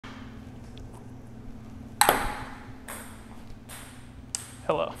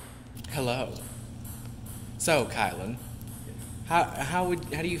Hello. Hello. So, Kylan, how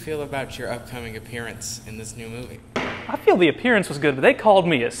do you feel about your upcoming appearance in this new movie? I feel the appearance was good, but they called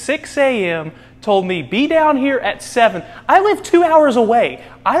me at 6 a.m., told me be down here at 7. I live 2 hours away.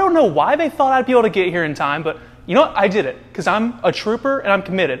 I don't know why they thought I'd be able to get here in time, but you know what? I did it because I'm a trooper and I'm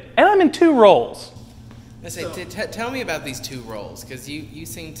committed, and I'm in 2 roles. Tell me about these 2 roles, because you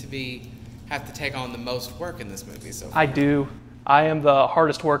seem to have to take on the most work in this movie so far. I do. I am the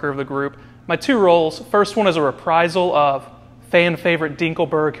hardest worker of the group. My 2 roles, first one is a reprisal of fan favorite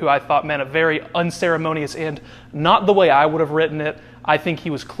Dinkelberg, who I thought meant a very unceremonious end, not the way I would have written it. I think he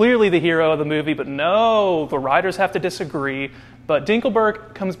was clearly the hero of the movie, but no, the writers have to disagree. But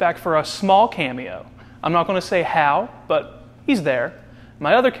Dinkelberg comes back for a small cameo. I'm not going to say how, but he's there.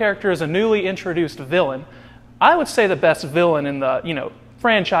 My other character is a newly introduced villain. I would say the best villain in the,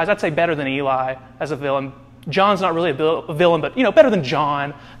 franchise. I'd say better than Eli as a villain. John's not really a villain, but, better than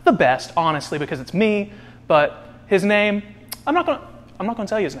John. The best, honestly, because it's me. But his name, I'm not going to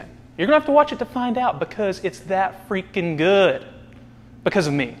tell you his name. You're going to have to watch it to find out, because it's that freaking good. Because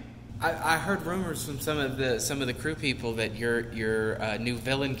of me. I heard rumors from some of the crew people that your new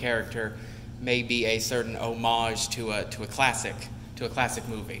villain character may be a certain homage to a classic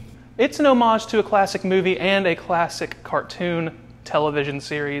movie. It's an homage to a classic movie and a classic cartoon television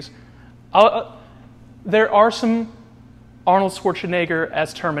series. There are some Arnold Schwarzenegger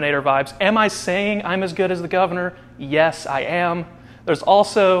as Terminator vibes. Am I saying I'm as good as the Governor? Yes, I am. There's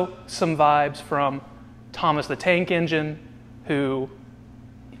also some vibes from Thomas the Tank Engine, who,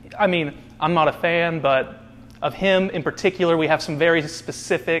 I'm not a fan, but of him in particular, we have some very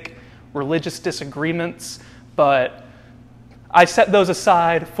specific religious disagreements, but I set those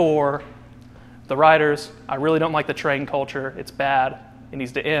aside for the writers. I really don't like the train culture. It's bad. It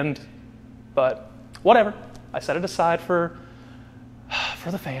needs to end, but whatever. I set it aside for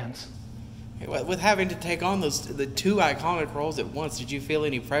the fans. With having to take on the 2 iconic roles at once, did you feel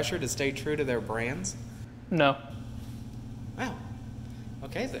any pressure to stay true to their brands? No. Wow.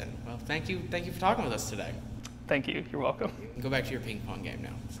 Okay then. Well, thank you for talking with us today. Thank you. You're welcome. Go back to your ping pong game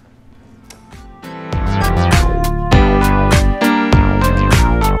now.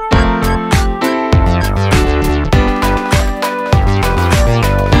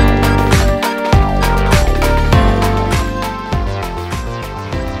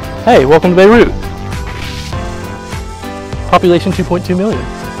 Hey, welcome to Beirut. Population 2.2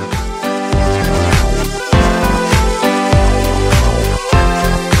 million.